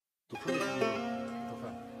Tu fai tu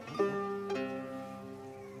fai.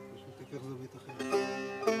 Aspetta che resolvita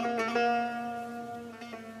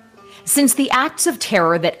Since the acts of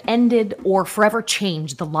terror that ended or forever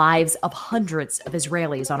changed the lives of hundreds of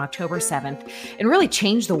Israelis on October 7th, and really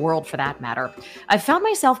changed the world for that matter, I've found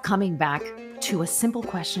myself coming back to a simple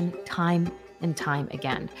question time and time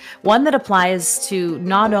again. One that applies to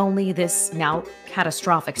not only this now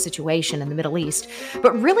catastrophic situation in the Middle East,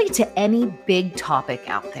 but really to any big topic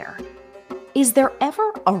out there. Is there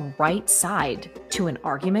ever a right side to an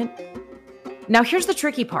argument? Now, here's the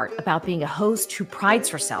tricky part about being a host who prides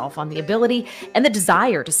herself on the ability and the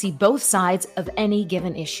desire to see both sides of any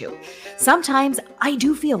given issue. Sometimes I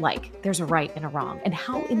do feel like there's a right and a wrong, and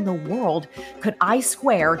how in the world could I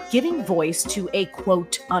square giving voice to a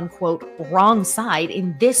quote unquote wrong side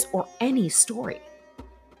in this or any story?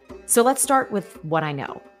 So let's start with what I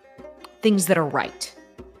know. Things that are right.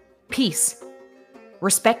 Peace.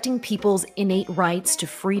 Respecting people's innate rights to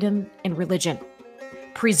freedom and religion.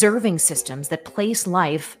 Preserving systems that place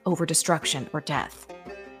life over destruction or death.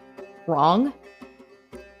 Wrong?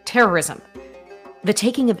 Terrorism. The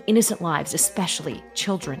taking of innocent lives, especially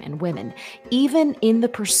children and women, even in the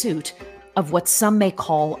pursuit of what some may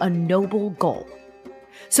call a noble goal.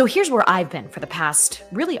 So here's where I've been for the past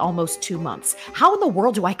really almost 2 months. How in the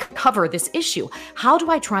world do I cover this issue? How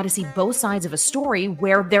do I try to see both sides of a story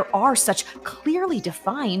where there are such clearly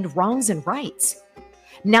defined wrongs and rights?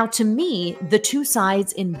 Now, to me, the two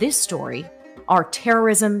sides in this story are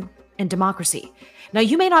terrorism and democracy. Now,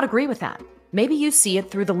 you may not agree with that. Maybe you see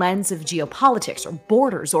it through the lens of geopolitics or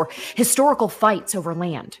borders or historical fights over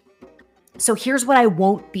land. So here's what I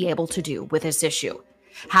won't be able to do with this issue.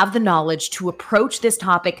 Have the knowledge to approach this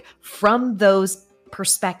topic from those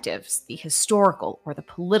perspectives, the historical or the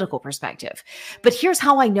political perspective. But here's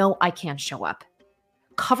how I know I can show up.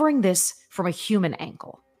 Covering this from a human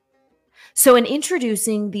angle. So in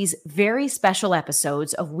introducing these very special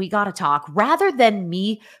episodes of We Gotta Talk, rather than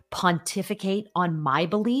me pontificate on my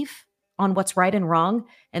belief on what's right and wrong,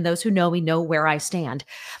 and those who know me know where I stand,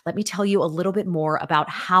 let me tell you a little bit more about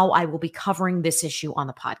how I will be covering this issue on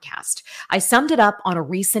the podcast. I summed it up on a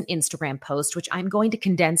recent Instagram post, which I'm going to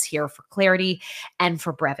condense here for clarity and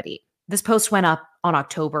for brevity. This post went up on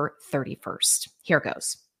October 31st. Here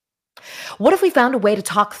goes. What if we found a way to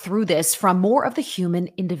talk through this from more of the human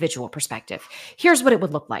individual perspective? Here's what it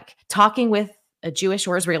would look like. Talking with a Jewish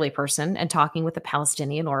or Israeli person and talking with a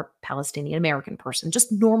Palestinian or Palestinian American person,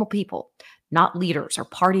 just normal people, not leaders or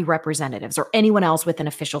party representatives or anyone else with an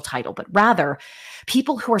official title, but rather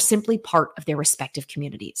people who are simply part of their respective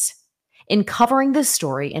communities. In covering this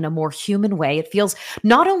story in a more human way, it feels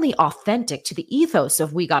not only authentic to the ethos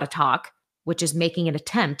of We Gotta Talk, which is making an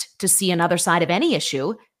attempt to see another side of any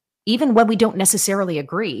issue, even when we don't necessarily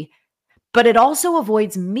agree, but it also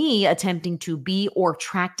avoids me attempting to be or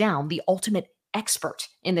track down the ultimate expert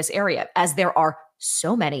in this area, as there are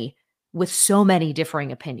so many with so many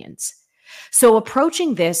differing opinions. So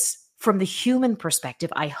approaching this from the human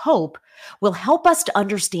perspective, I hope, will help us to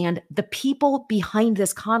understand the people behind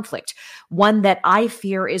this conflict, one that I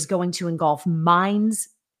fear is going to engulf minds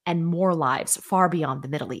and more lives far beyond the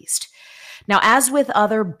Middle East. Now, as with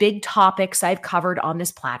other big topics I've covered on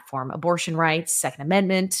this platform, abortion rights, Second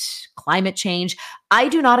Amendment, climate change, I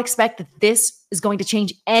do not expect that this is going to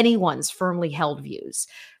change anyone's firmly held views.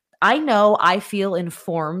 I know I feel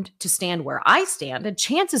informed to stand where I stand, and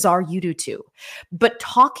chances are you do too. But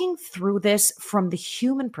talking through this from the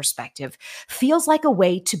human perspective feels like a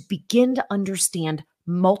way to begin to understand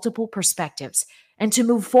multiple perspectives and to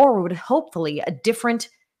move forward, hopefully, a different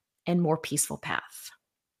and more peaceful path.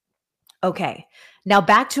 Okay, now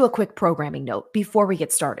back to a quick programming note before we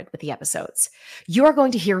get started with the episodes. You are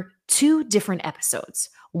going to hear two different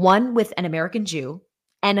episodes, one with an American Jew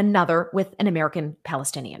and another with an American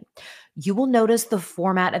Palestinian. You will notice the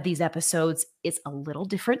format of these episodes is a little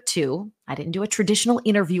different too. I didn't do a traditional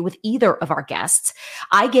interview with either of our guests.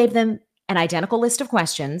 I gave them an identical list of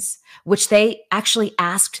questions, which they actually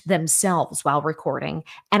asked themselves while recording,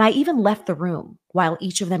 and I even left the room while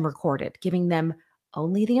each of them recorded, giving them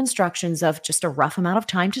only the instructions of just a rough amount of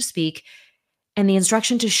time to speak and the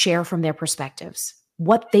instruction to share from their perspectives,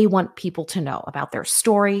 what they want people to know about their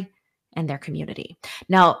story and their community.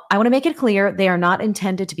 Now, I want to make it clear they are not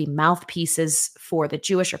intended to be mouthpieces for the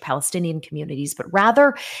Jewish or Palestinian communities, but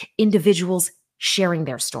rather individuals sharing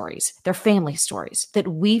their stories, their family stories that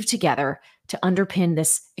weave together to underpin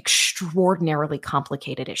this extraordinarily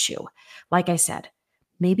complicated issue. Like I said,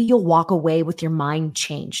 maybe you'll walk away with your mind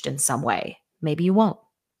changed in some way. Maybe you won't.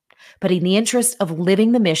 But in the interest of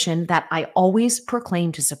living the mission that I always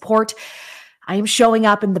proclaim to support, I am showing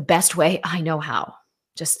up in the best way I know how.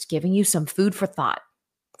 just giving you some food for thought,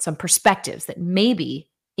 some perspectives that maybe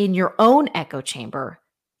in your own echo chamber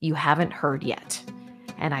you haven't heard yet.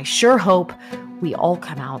 And I sure hope we all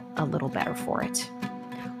come out a little better for it.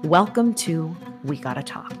 Welcome to We Gotta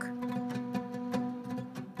Talk.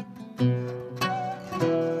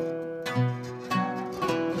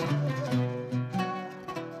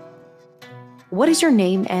 What is your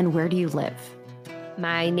name and where do you live?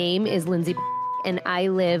 My name is Lindsay, and I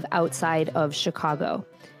live outside of Chicago.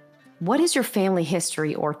 What is your family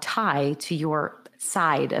history or tie to your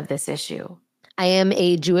side of this issue? I am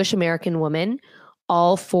a Jewish American woman.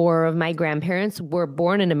 All four of my grandparents were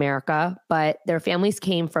born in America, but their families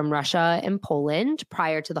came from Russia and Poland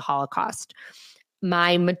prior to the Holocaust.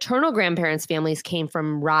 My maternal grandparents' families came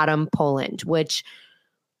from Radom, Poland, which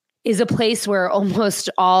is a place where almost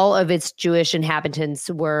all of its Jewish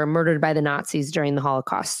inhabitants were murdered by the Nazis during the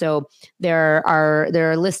Holocaust. So there are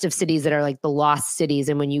a list of cities that are like the lost cities.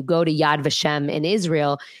 And when you go to Yad Vashem in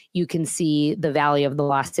Israel, you can see the Valley of the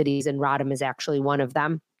Lost Cities, and Radom is actually one of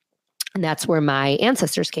them. And that's where my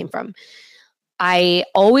ancestors came from. I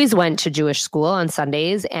always went to Jewish school on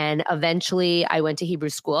Sundays, and eventually I went to Hebrew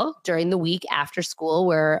school during the week after school,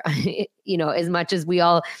 where, as much as we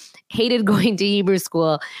all hated going to Hebrew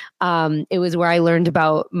school, it was where I learned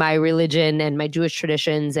about my religion and my Jewish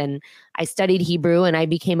traditions. And I studied Hebrew, and I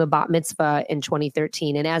became a bat mitzvah in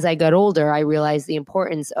 2013. And as I got older, I realized the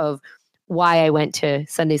importance of why I went to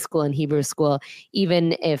Sunday school and Hebrew school,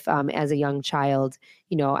 even if as a young child,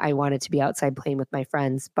 I wanted to be outside playing with my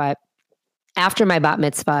friends. But after my bat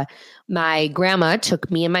mitzvah, my grandma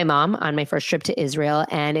took me and my mom on my first trip to Israel.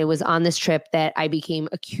 And it was on this trip that I became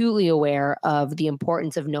acutely aware of the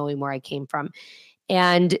importance of knowing where I came from.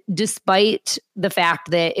 And despite the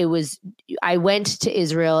fact that I went to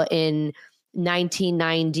Israel in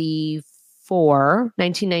 1993 or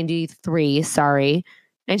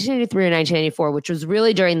 1994, which was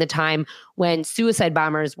really during the time when suicide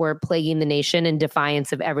bombers were plaguing the nation in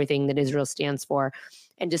defiance of everything that Israel stands for.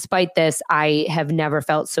 And despite this, I have never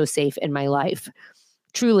felt so safe in my life.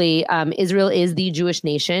 Truly, Israel is the Jewish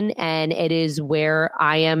nation, and it is where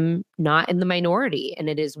I am not in the minority, and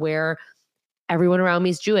it is where everyone around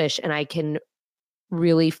me is Jewish, and I can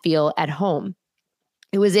really feel at home.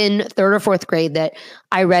 It was in third or fourth grade that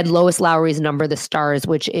I read Lois Lowry's Number the Stars,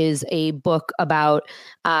 which is a book about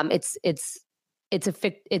it's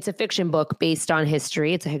a fiction book based on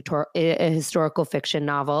history. It's a historical fiction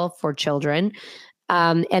novel for children.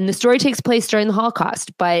 And the story takes place during the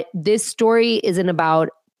Holocaust, but this story isn't about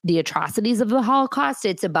the atrocities of the Holocaust.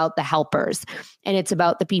 It's about the helpers, and it's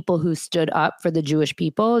about the people who stood up for the Jewish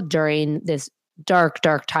people during this dark,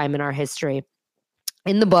 dark time in our history.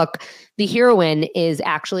 In the book, the heroine is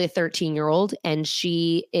actually a 13-year-old, and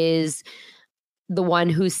she is the one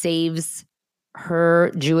who saves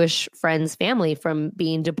her Jewish friend's family from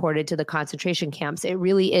being deported to the concentration camps. It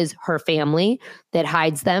really is her family that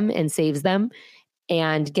hides them and saves them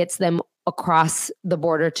and gets them across the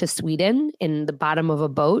border to Sweden in the bottom of a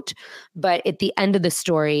boat. But at the end of the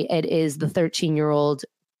story, it is the 13-year-old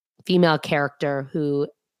female character who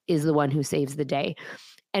is the one who saves the day.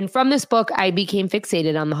 And from this book, I became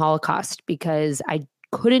fixated on the Holocaust because I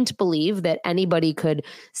couldn't believe that anybody could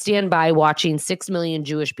stand by watching 6 million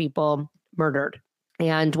Jewish people murdered.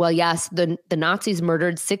 And well, yes, the Nazis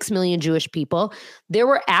murdered 6 million Jewish people. There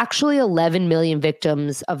were actually 11 million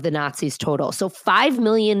victims of the Nazis total. So 5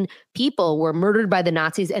 million people were murdered by the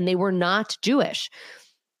Nazis, and they were not Jewish.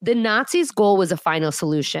 The Nazis' goal was a final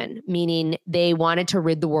solution, meaning they wanted to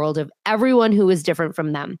rid the world of everyone who was different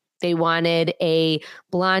from them. They wanted a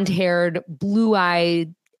blonde-haired,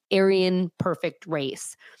 blue-eyed, Aryan perfect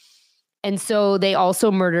race. And so they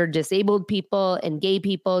also murdered disabled people and gay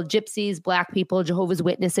people, gypsies, Black people, Jehovah's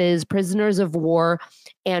Witnesses, prisoners of war,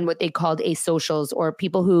 and what they called asocials, or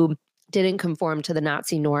people who didn't conform to the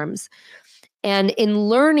Nazi norms. And in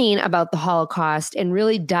learning about the Holocaust and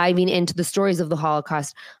really diving into the stories of the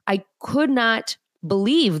Holocaust, I could not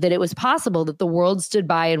believe that it was possible that the world stood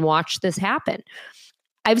by and watched this happen.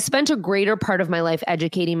 I've spent a greater part of my life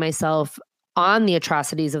educating myself on the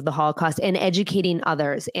atrocities of the Holocaust and educating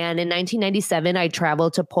others. And in 1997, I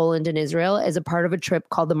traveled to Poland and Israel as a part of a trip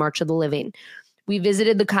called the March of the Living. We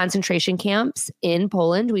visited the concentration camps in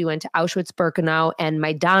Poland. We went to Auschwitz-Birkenau and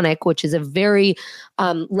Majdanek, which is a very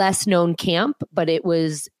less known camp, but it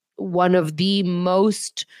was one of the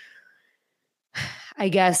most, I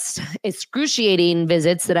guess, excruciating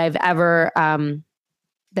visits that I've ever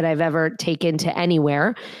taken to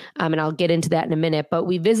anywhere. And I'll get into that in a minute. But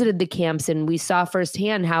we visited the camps and we saw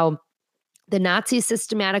firsthand how the Nazi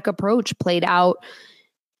systematic approach played out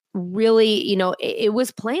really, it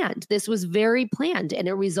was planned. This was very planned, and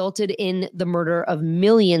it resulted in the murder of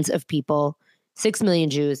millions of people, 6 million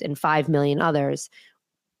Jews and 5 million others,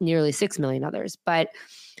 nearly 6 million others. But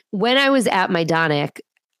when I was at Majdanek,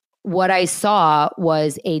 what I saw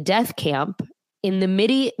was a death camp in the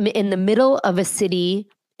middle of a city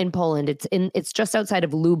in Poland. It's just outside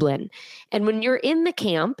of Lublin. And when you're in the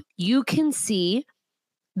camp, you can see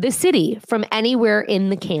the city from anywhere in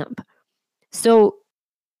the camp. So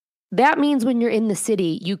that means when you're in the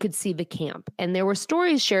city, you could see the camp. And there were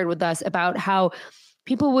stories shared with us about how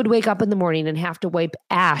people would wake up in the morning and have to wipe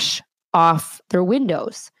ash off their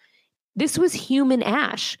windows. This was human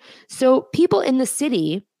ash. So people in the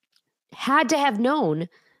city had to have known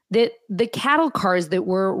that the cattle cars that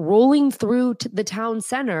were rolling through to the town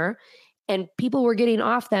center and people were getting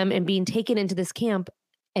off them and being taken into this camp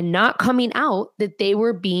and not coming out, that they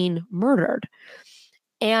were being murdered.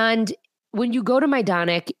 And when you go to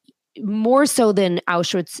Majdanek, more so than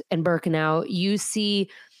Auschwitz and Birkenau, you see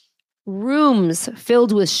rooms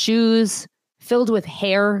filled with shoes, filled with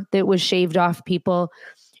hair that was shaved off people.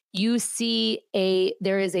 You see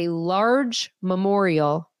there is a large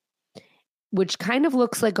memorial, which kind of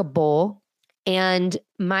looks like a bowl. And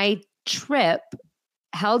my trip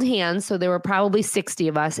held hands. So there were probably 60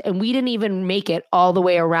 of us, and we didn't even make it all the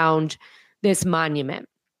way around this monument,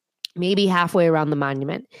 maybe halfway around the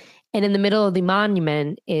monument. And in the middle of the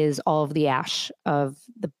monument is all of the ash of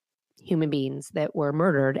the human beings that were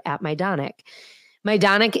murdered at Majdanek.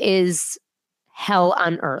 Majdanek is hell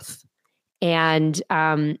on earth. And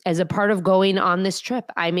as a part of going on this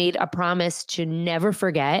trip, I made a promise to never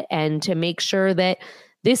forget and to make sure that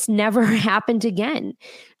this never happened again.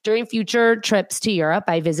 During future trips to Europe,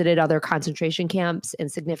 I visited other concentration camps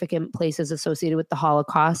and significant places associated with the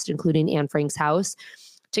Holocaust, including Anne Frank's house,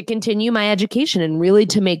 to continue my education and really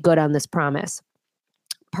to make good on this promise.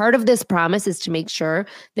 Part of this promise is to make sure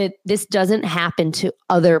that this doesn't happen to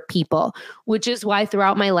other people, which is why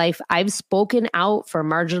throughout my life, I've spoken out for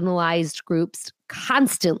marginalized groups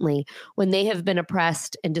constantly when they have been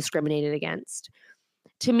oppressed and discriminated against.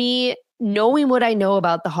 To me, knowing what I know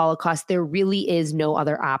about the Holocaust, there really is no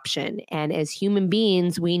other option. And as human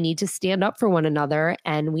beings, we need to stand up for one another,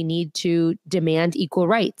 and we need to demand equal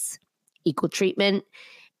rights, equal treatment,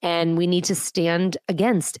 and we need to stand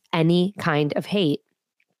against any kind of hate.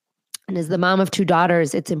 And as the mom of 2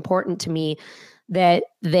 daughters, it's important to me that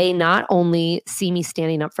they not only see me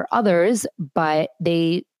standing up for others, but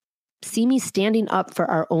they see me standing up for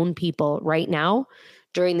our own people right now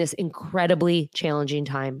during this incredibly challenging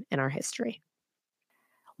time in our history.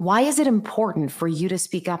 Why is it important for you to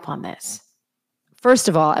speak up on this? First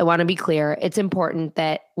of all, I want to be clear. It's important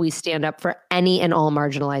that we stand up for any and all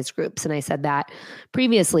marginalized groups. And I said that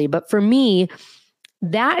previously. But for me,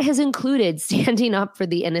 that has included standing up for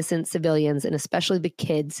the innocent civilians, and especially the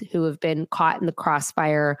kids who have been caught in the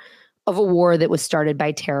crossfire of a war that was started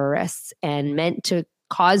by terrorists and meant to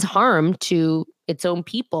cause harm to its own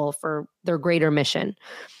people for their greater mission.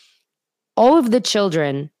 All of the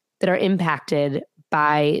children that are impacted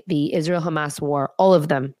by the Israel-Hamas war, all of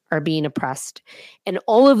them are being oppressed. And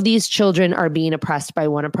all of these children are being oppressed by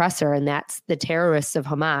one oppressor, and that's the terrorists of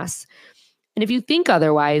Hamas. And if you think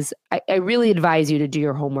otherwise, I really advise you to do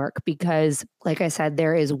your homework because, like I said,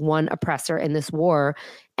 there is one oppressor in this war,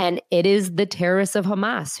 and it is the terrorists of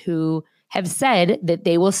Hamas who have said that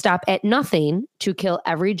they will stop at nothing to kill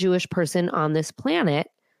every Jewish person on this planet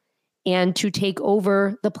and to take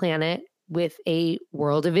over the planet with a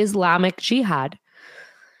world of Islamic jihad,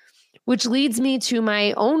 which leads me to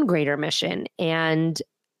my own greater mission. And,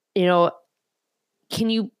 can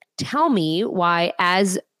you tell me why,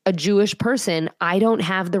 as a Jewish person, I don't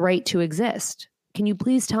have the right to exist? Can you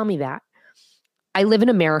please tell me that? I live in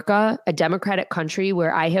America, a democratic country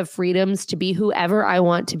where I have freedoms to be whoever I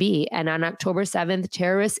want to be. And on October 7th,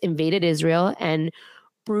 terrorists invaded Israel and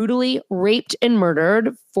brutally raped and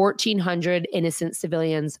murdered 1,400 innocent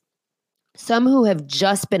civilians, some who have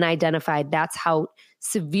just been identified. That's how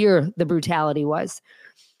severe the brutality was.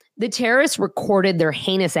 The terrorists recorded their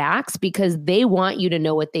heinous acts because they want you to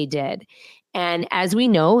know what they did. And as we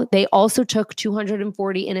know, they also took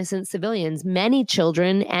 240 innocent civilians, many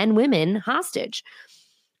children and women, hostage.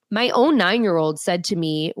 My own 9-year-old said to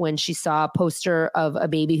me when she saw a poster of a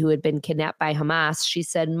baby who had been kidnapped by Hamas, she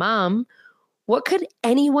said, "Mom, what could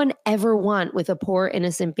anyone ever want with a poor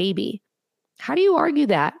innocent baby?" How do you argue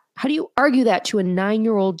that? How do you argue that to a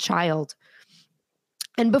 9-year-old child?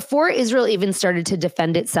 And before Israel even started to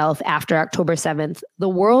defend itself after October 7th, the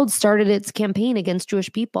world started its campaign against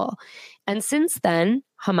Jewish people. And since then,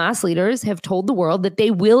 Hamas leaders have told the world that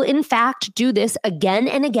they will, in fact, do this again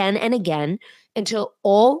and again and again until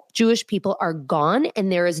all Jewish people are gone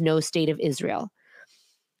and there is no state of Israel.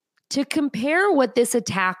 To compare what this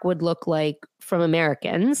attack would look like from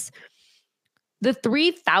Americans, the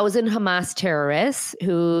 3,000 Hamas terrorists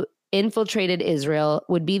who infiltrated Israel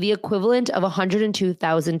would be the equivalent of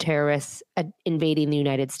 102,000 terrorists invading the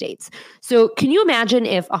United States. So can you imagine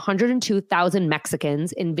if 102,000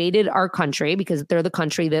 Mexicans invaded our country because they're the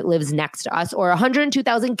country that lives next to us, or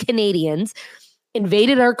 102,000 Canadians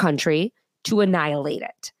invaded our country to annihilate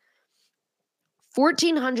it?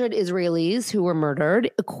 1,400 Israelis who were murdered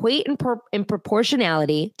equate in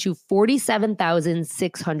proportionality to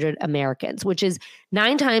 47,600 Americans, which is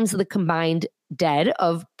 9 times the combined dead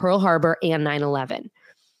of Pearl Harbor and 9/11.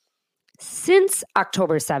 Since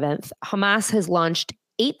October 7th, Hamas has launched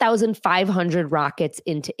 8,500 rockets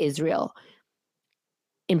into Israel.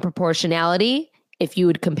 In proportionality, if you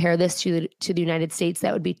would compare this to the United States,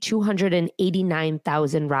 that would be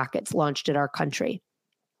 289,000 rockets launched at our country.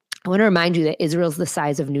 I want to remind you that Israel's the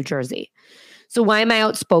size of New Jersey. So why am I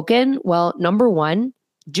outspoken? Well, number one,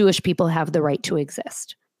 Jewish people have the right to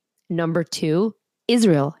exist. Number two,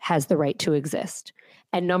 Israel has the right to exist.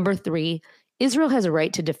 And number three, Israel has a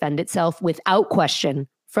right to defend itself without question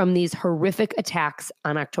from these horrific attacks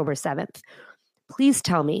on October 7th. Please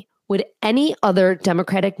tell me, would any other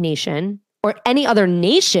democratic nation or any other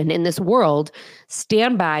nation in this world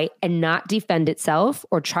stand by and not defend itself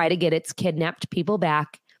or try to get its kidnapped people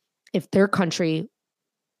back if their country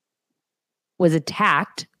was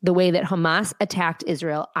attacked the way that Hamas attacked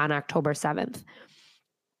Israel on October 7th?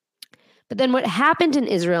 But then what happened in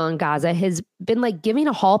Israel and Gaza has been like giving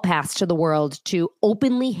a hall pass to the world to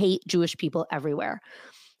openly hate Jewish people everywhere.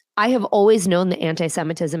 I have always known that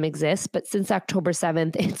anti-Semitism exists, but since October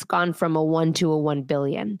 7th, it's gone from a 1 to a 1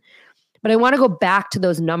 billion. But I want to go back to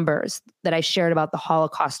those numbers that I shared about the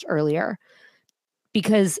Holocaust earlier,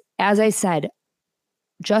 because as I said,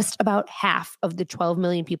 just about half of the 12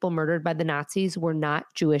 million people murdered by the Nazis were not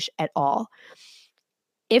Jewish at all.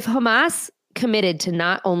 If Hamas committed to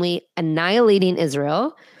not only annihilating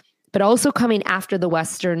Israel, but also coming after the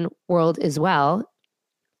Western world as well,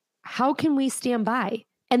 how can we stand by?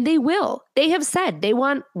 And they will. They have said they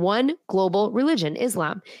want one global religion,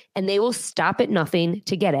 Islam, and they will stop at nothing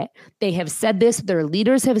to get it. They have said this. Their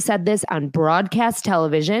leaders have said this on broadcast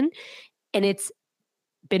television, and it's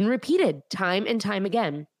been repeated time and time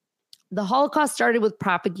again. The Holocaust started with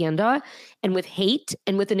propaganda and with hate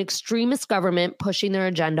and with an extremist government pushing their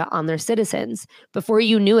agenda on their citizens. Before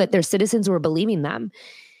you knew it, their citizens were believing them.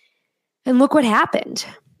 And look what happened.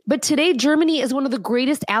 But today, Germany is one of the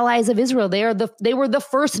greatest allies of Israel. They were the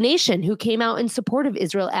first nation who came out in support of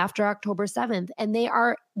Israel after October 7th, and they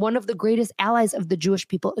are one of the greatest allies of the Jewish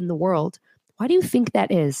people in the world. Why do you think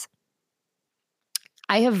that is?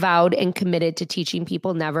 I have vowed and committed to teaching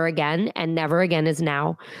people never again, and never again is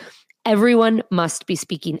now. Everyone must be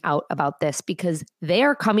speaking out about this because they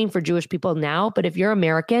are coming for Jewish people now. But if you're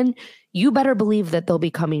American, you better believe that they'll be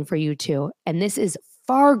coming for you too. And this is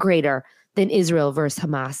far greater than Israel versus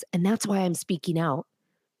Hamas. And that's why I'm speaking out.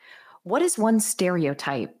 What is one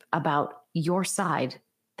stereotype about your side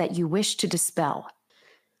that you wish to dispel?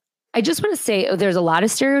 I just want to say there's a lot of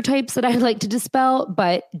stereotypes that I'd like to dispel,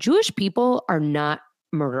 but Jewish people are not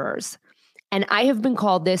murderers. And I have been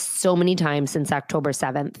called this so many times since October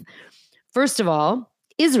 7th. First of all,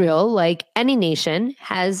 Israel, like any nation,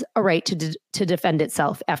 has a right to defend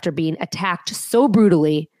itself after being attacked so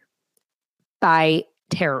brutally by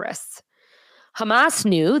terrorists. Hamas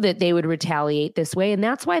knew that they would retaliate this way, and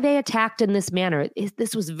that's why they attacked in this manner.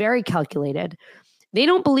 This was very calculated. They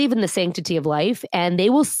don't believe in the sanctity of life, and they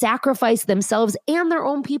will sacrifice themselves and their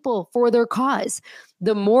own people for their cause.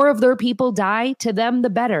 The more of their people die, to them, the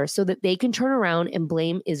better, so that they can turn around and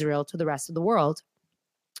blame Israel to the rest of the world.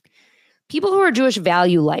 People who are Jewish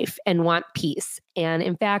value life and want peace. And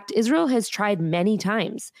in fact, Israel has tried many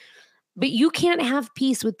times. But you can't have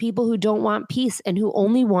peace with people who don't want peace and who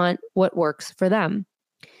only want what works for them.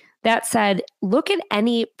 That said, look at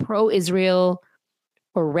any pro-Israel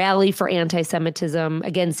or rally for anti-Semitism,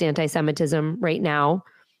 against anti-Semitism right now.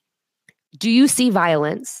 Do you see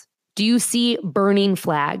violence? Do you see burning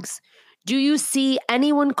flags? Do you see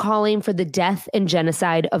anyone calling for the death and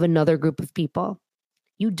genocide of another group of people?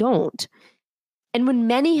 You don't. And when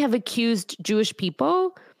many have accused Jewish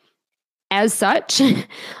people as such,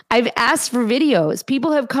 I've asked for videos.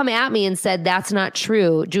 People have come at me and said, that's not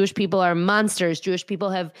true. Jewish people are monsters. Jewish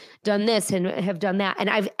people have done this and have done that. And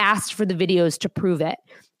I've asked for the videos to prove it.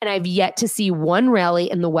 And I've yet to see one rally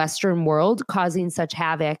in the Western world causing such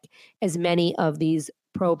havoc as many of these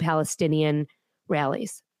pro-Palestinian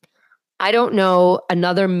rallies. I don't know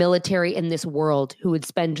another military in this world who would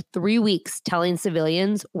spend 3 weeks telling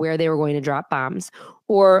civilians where they were going to drop bombs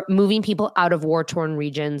or moving people out of war-torn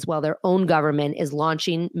regions while their own government is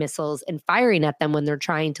launching missiles and firing at them when they're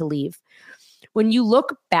trying to leave. When you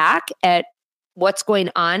look back at what's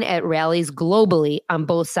going on at rallies globally on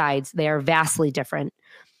both sides, they are vastly different.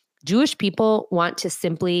 Jewish people want to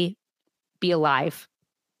simply be alive.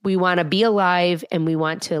 We want to be alive and we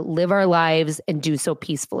want to live our lives and do so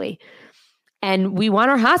peacefully. And we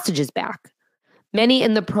want our hostages back. Many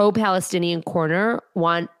in the pro-Palestinian corner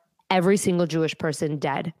want every single Jewish person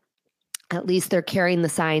dead. At least they're carrying the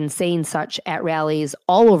signs saying such at rallies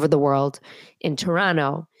all over the world, in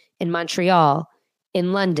Toronto, in Montreal,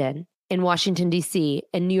 in London, in Washington, D.C.,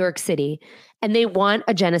 in New York City. And they want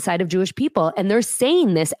a genocide of Jewish people. And they're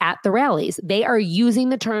saying this at the rallies. They are using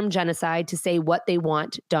the term genocide to say what they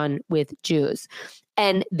want done with Jews.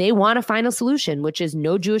 And they want a final solution, which is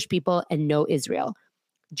no Jewish people and no Israel.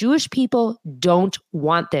 Jewish people don't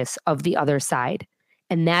want this of the other side.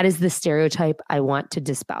 And that is the stereotype I want to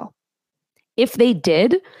dispel. If they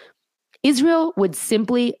did, Israel would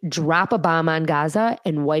simply drop a bomb on Gaza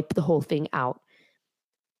and wipe the whole thing out.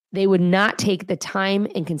 They would not take the time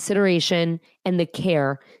and consideration and the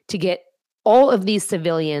care to get all of these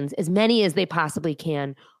civilians, as many as they possibly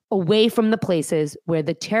can, away from the places where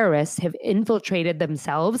the terrorists have infiltrated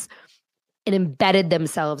themselves and embedded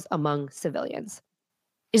themselves among civilians.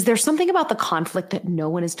 Is there something about the conflict that no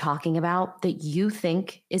one is talking about that you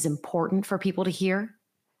think is important for people to hear?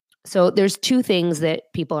 So there's two things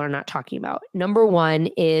that people are not talking about. Number one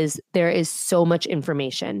is there is so much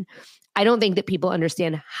information. I don't think that people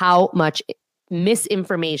understand how much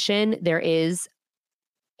misinformation there is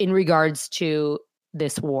in regards to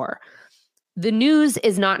this war. The news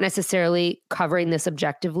is not necessarily covering this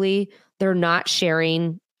objectively. They're not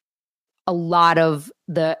sharing a lot of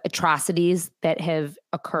the atrocities that have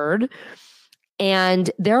occurred.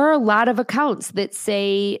 And there are a lot of accounts that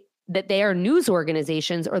say that they are news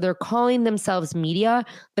organizations or they're calling themselves media,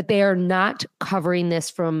 but they are not covering this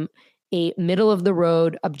from a middle of the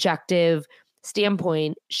road, objective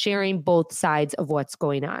standpoint, sharing both sides of what's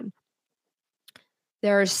going on.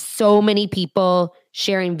 There are so many people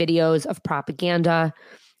sharing videos of propaganda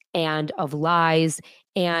and of lies,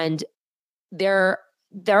 and there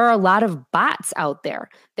are a lot of bots out there.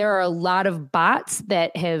 There are a lot of bots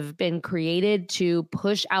that have been created to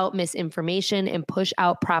push out misinformation and push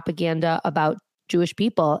out propaganda about Jewish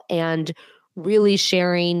people and really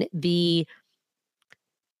sharing the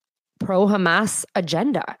pro-Hamas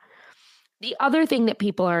agenda. The other thing that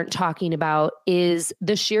people aren't talking about is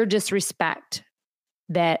the sheer disrespect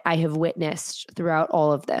that I have witnessed throughout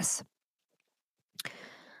all of this.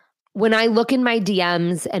 When I look in my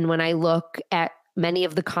DMs and when I look at many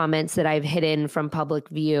of the comments that I've hidden from public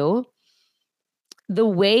view, the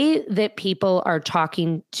way that people are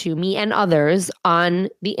talking to me and others on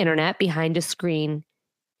the internet behind a screen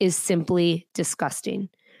is simply disgusting.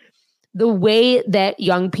 The way that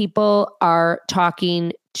young people are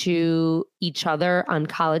talking to each other on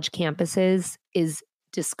college campuses is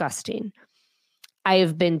disgusting. I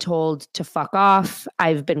have been told to fuck off.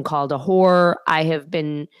 I've been called a whore.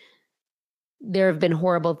 There have been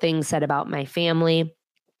horrible things said about my family.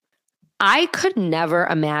 I could never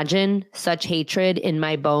imagine such hatred in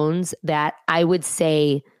my bones that I would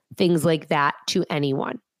say things like that to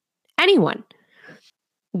anyone. Anyone.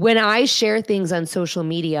 When I share things on social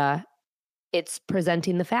media, it's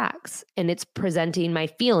presenting the facts and it's presenting my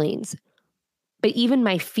feelings. But even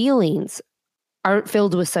my feelings aren't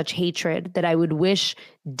filled with such hatred that I would wish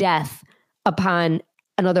death upon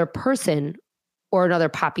another person or another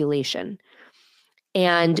population.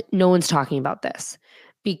 And no one's talking about this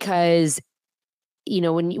because,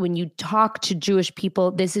 when you talk to Jewish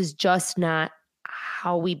people, this is just not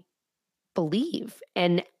how we believe.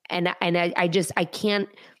 And I can't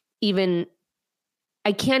even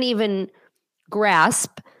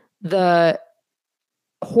grasp the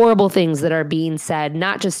horrible things that are being said,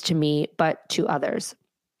 not just to me, but to others.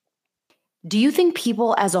 Do you think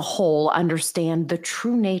people as a whole understand the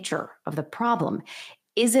true nature of the problem?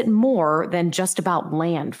 Is it more than just about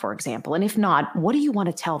land, for example? And if not, what do you want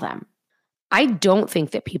to tell them? I don't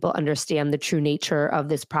think that people understand the true nature of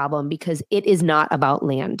this problem because it is not about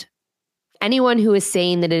land. Anyone who is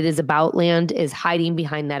saying that it is about land is hiding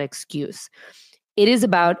behind that excuse. It is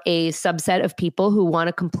about a subset of people who want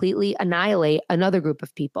to completely annihilate another group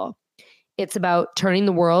of people. It's about turning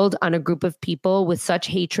the world on a group of people with such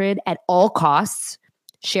hatred at all costs,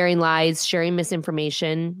 sharing lies, sharing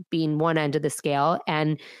misinformation, being one end of the scale,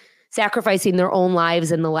 and sacrificing their own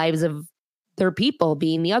lives and the lives of their people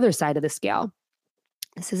being the other side of the scale.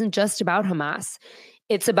 This isn't just about Hamas.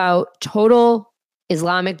 It's about total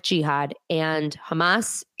Islamic jihad, and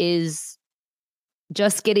Hamas is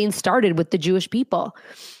just getting started with the Jewish people.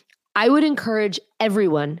 I would encourage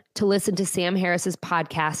everyone to listen to Sam Harris's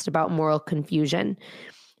podcast about moral confusion.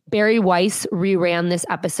 Barry Weiss reran this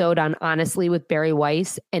episode on Honestly with Barry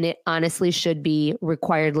Weiss, and it honestly should be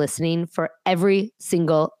required listening for every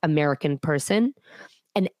single American person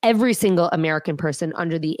and every single American person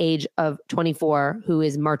under the age of 24 who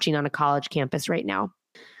is marching on a college campus right now.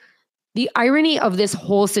 The irony of this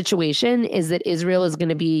whole situation is that Israel is going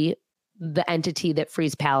to be the entity that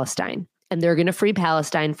frees Palestine. And they're going to free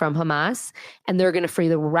Palestine from Hamas, and they're going to free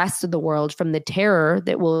the rest of the world from the terror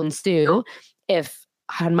that will ensue if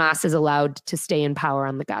Hamas is allowed to stay in power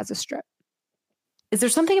on the Gaza Strip. Is there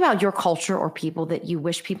something about your culture or people that you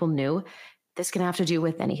wish people knew? This can have to do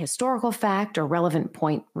with any historical fact or relevant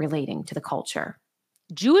point relating to the culture.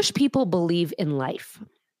 Jewish people believe in life,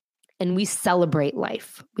 and we celebrate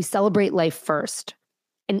life. We celebrate life first.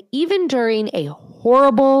 And even during a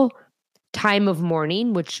horrible time of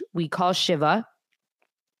mourning, which we call Shiva,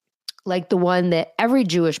 like the one that every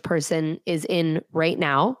Jewish person is in right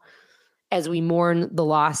now, as we mourn the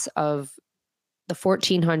loss of the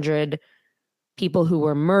 1,400 people who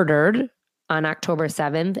were murdered on October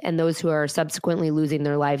 7th and those who are subsequently losing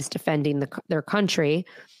their lives defending their country.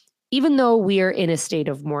 Even though we are in a state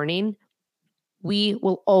of mourning, we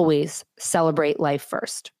will always celebrate life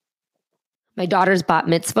first. My daughter's bat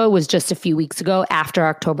mitzvah was just a few weeks ago after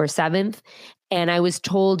October 7th, and I was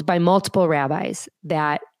told by multiple rabbis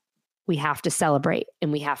that we have to celebrate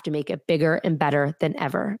and we have to make it bigger and better than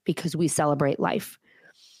ever because we celebrate life.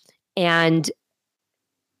 And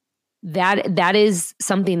that is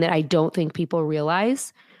something that I don't think people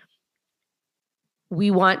realize.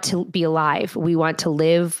 We want to be alive. We want to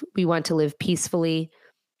live. We want to live peacefully.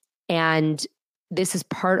 And this is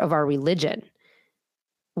part of our religion.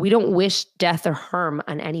 We don't wish death or harm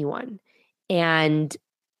on anyone. And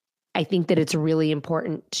I think that it's really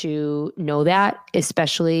important to know that,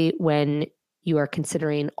 especially when you are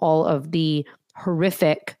considering all of the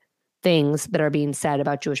horrific things that are being said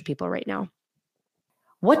about Jewish people right now.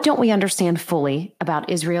 What don't we understand fully about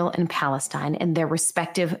Israel and Palestine and their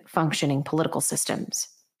respective functioning political systems?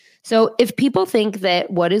 So if people think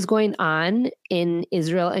that what is going on in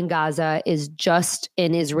Israel and Gaza is just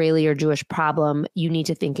an Israeli or Jewish problem, you need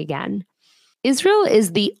to think again. Israel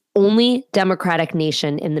is the only democratic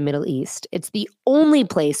nation in the Middle East. It's the only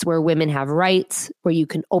place where women have rights, where you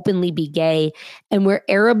can openly be gay, and where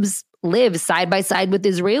Arabs live side by side with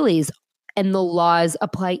Israelis, and the laws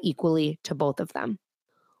apply equally to both of them.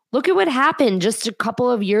 Look at what happened just a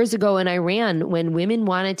couple of years ago in Iran when women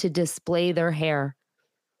wanted to display their hair.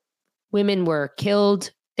 Women were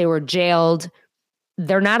killed, they were jailed.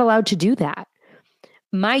 They're not allowed to do that.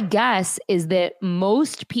 My guess is that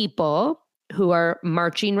most people who are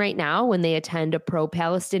marching right now when they attend a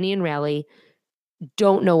pro-Palestinian rally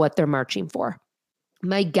don't know what they're marching for.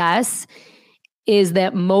 My guess is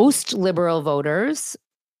that most liberal voters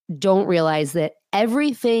don't realize that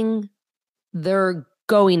everything they're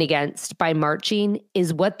going against by marching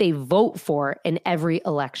is what they vote for in every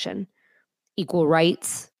election. Equal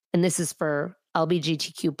rights, and this is for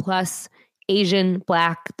LGBTQ+, Asian,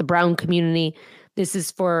 Black, the brown community. This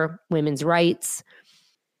is for women's rights.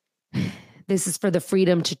 This is for the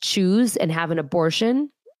freedom to choose and have an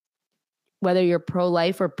abortion. Whether you're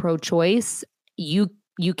pro-life or pro-choice, you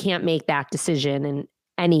can't make that decision in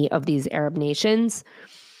any of these Arab nations.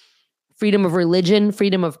 Freedom of religion,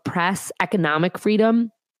 freedom of press, economic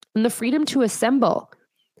freedom, and the freedom to assemble.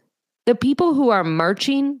 The people who are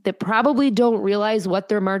marching that probably don't realize what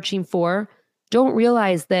they're marching for, don't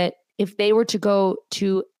realize that if they were to go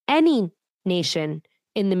to any nation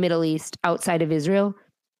in the Middle East outside of Israel,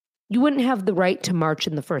 you wouldn't have the right to march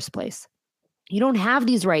in the first place. You don't have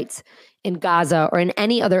these rights in Gaza or in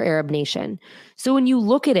any other Arab nation. So when you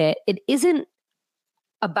look at it, it isn't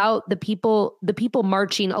about the people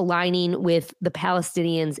marching, aligning with the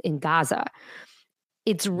Palestinians in Gaza.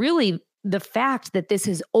 It's really the fact that this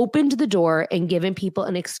has opened the door and given people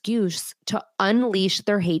an excuse to unleash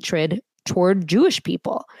their hatred toward Jewish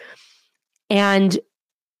people. And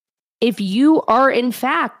if you are in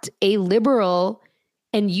fact a liberal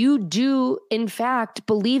and you do in fact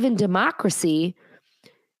believe in democracy,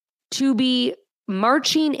 to be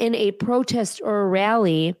marching in a protest or a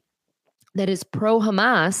rally that is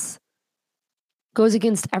pro-Hamas goes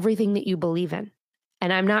against everything that you believe in.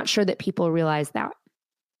 And I'm not sure that people realize that.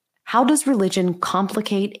 How does religion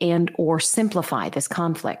complicate and or simplify this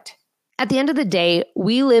conflict? At the end of the day,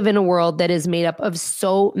 we live in a world that is made up of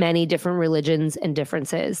so many different religions and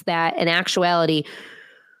differences that in actuality,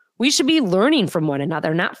 we should be learning from one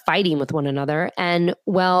another, not fighting with one another. And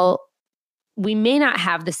well, we may not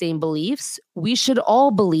have the same beliefs. We should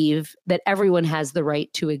all believe that everyone has the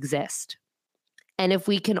right to exist. And if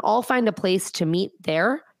we can all find a place to meet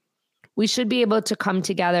there, we should be able to come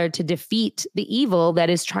together to defeat the evil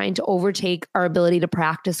that is trying to overtake our ability to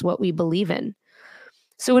practice what we believe in.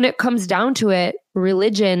 So when it comes down to it,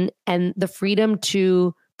 religion and the freedom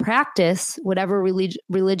to practice whatever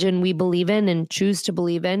religion we believe in and choose to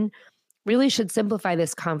believe in really should simplify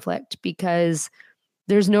this conflict, because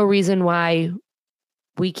there's no reason why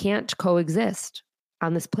we can't coexist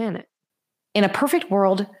on this planet. In a perfect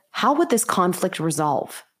world, how would this conflict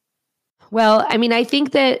resolve? Well, I mean, I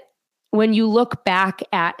think that when you look back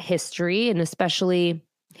at history, and especially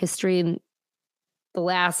history in the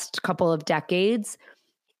last couple of decades,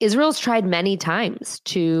 Israel's tried many times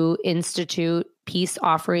to institute peace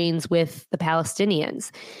offerings with the Palestinians.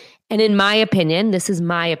 And in my opinion, this is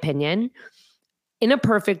my opinion, in a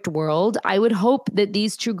perfect world, I would hope that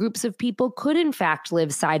these two groups of people could in fact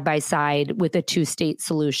live side by side with a two-state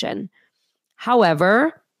solution.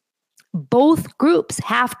 However, both groups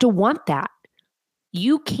have to want that.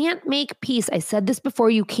 You can't make peace. I said this before,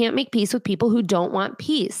 you can't make peace with people who don't want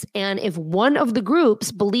peace. And if one of the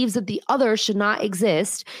groups believes that the other should not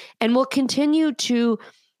exist and will continue to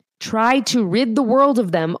try to rid the world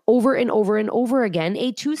of them over and over and over again,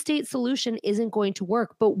 a two-state solution isn't going to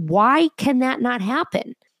work. But why can that not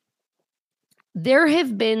happen? There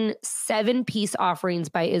have been 7 peace offerings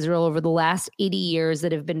by Israel over the last 80 years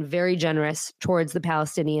that have been very generous towards the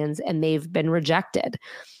Palestinians, and they've been rejected.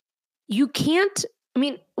 You can't, I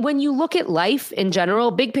mean, when you look at life in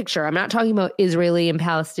general, big picture, I'm not talking about Israeli and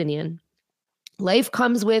Palestinian. Life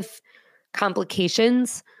comes with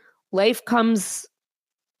complications. Life comes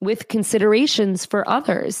with considerations for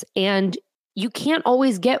others. And you can't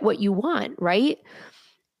always get what you want, right?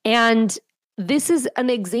 And this is an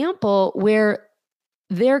example where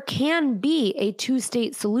there can be a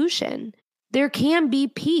two-state solution. There can be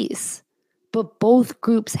peace, but both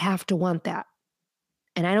groups have to want that.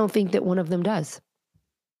 And I don't think that one of them does.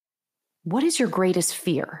 What is your greatest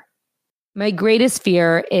fear? My greatest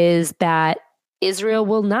fear is that Israel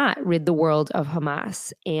will not rid the world of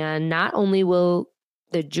Hamas. And not only will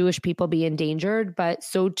the Jewish people be endangered, but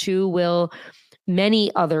so too will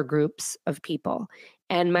many other groups of people.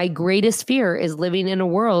 And my greatest fear is living in a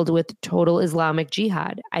world with total Islamic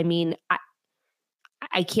jihad. I mean,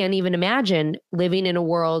 I can't even imagine living in a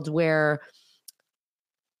world where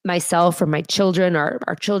myself or my children or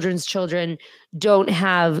our children's children don't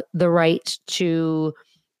have the right to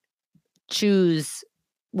choose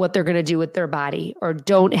what they're going to do with their body, or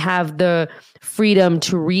don't have the freedom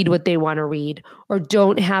to read what they want to read, or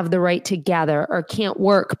don't have the right to gather, or can't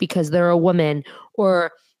work because they're a woman, or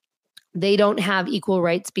they don't have equal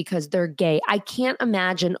rights because they're gay. I can't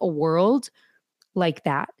imagine a world like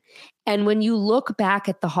that. And when you look back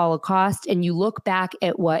at the Holocaust and you look back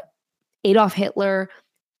at what Adolf Hitler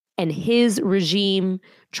and his regime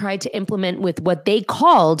tried to implement with what they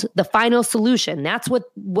called the final solution. That's what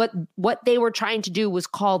they were trying to do, was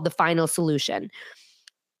called the final solution.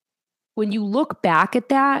 When you look back at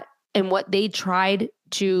that and what they tried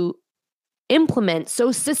to implement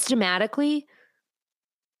so systematically,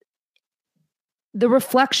 the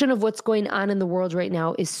reflection of what's going on in the world right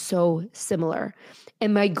now is so similar.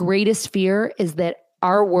 And my greatest fear is that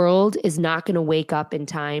our world is not going to wake up in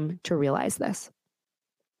time to realize this.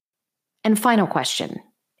 And final question,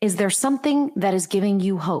 is there something that is giving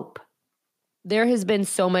you hope? There has been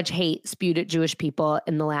so much hate spewed at Jewish people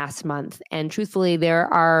in the last month. And truthfully,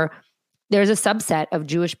 there's a subset of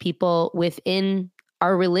Jewish people within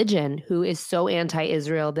our religion who is so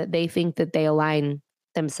anti-Israel that they think that they align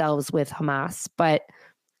themselves with Hamas. But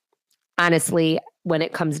honestly, when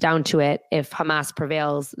it comes down to it, if Hamas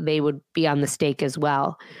prevails, they would be on the stake as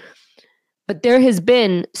well. But there has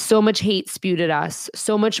been so much hate spewed at us,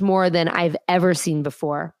 so much more than I've ever seen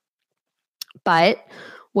before. But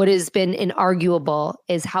what has been inarguable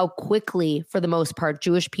is how quickly, for the most part,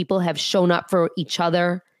 Jewish people have shown up for each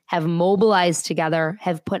other, have mobilized together,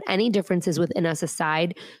 have put any differences within us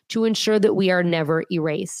aside to ensure that we are never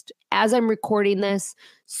erased. As I'm recording this,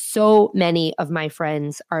 so many of my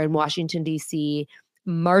friends are in Washington, D.C.,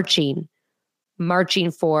 marching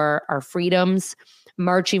for our freedoms,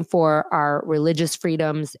 marching for our religious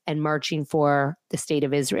freedoms, and marching for the state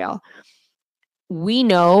of Israel. We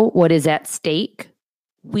know what is at stake.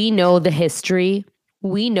 We know the history.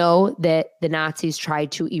 We know that the Nazis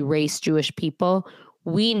tried to erase Jewish people.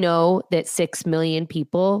 We know that 6 million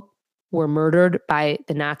people were murdered by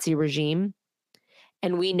the Nazi regime.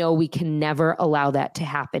 And we know we can never allow that to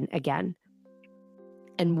happen again.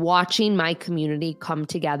 and watching my community come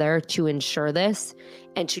together to ensure this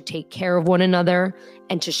and to take care of one another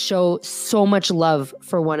and to show so much love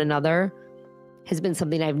for one another has been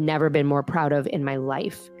something I've never been more proud of in my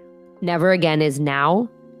life. Never again is now,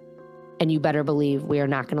 and you better believe we are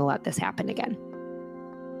not going to let this happen again.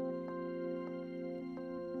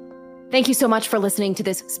 Thank you so much for listening to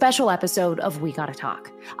this special episode of We Gotta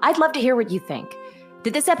Talk. I'd love to hear what you think.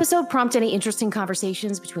 Did this episode prompt any interesting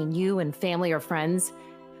conversations between you and family or friends?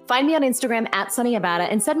 Find me on Instagram at Sunny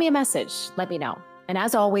Abada and send me a message. Let me know. And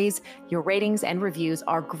as always, your ratings and reviews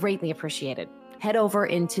are greatly appreciated. Head over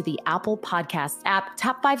into the Apple Podcasts app,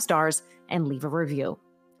 tap 5 stars, and leave a review.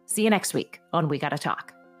 See you next week on We Gotta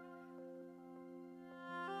Talk.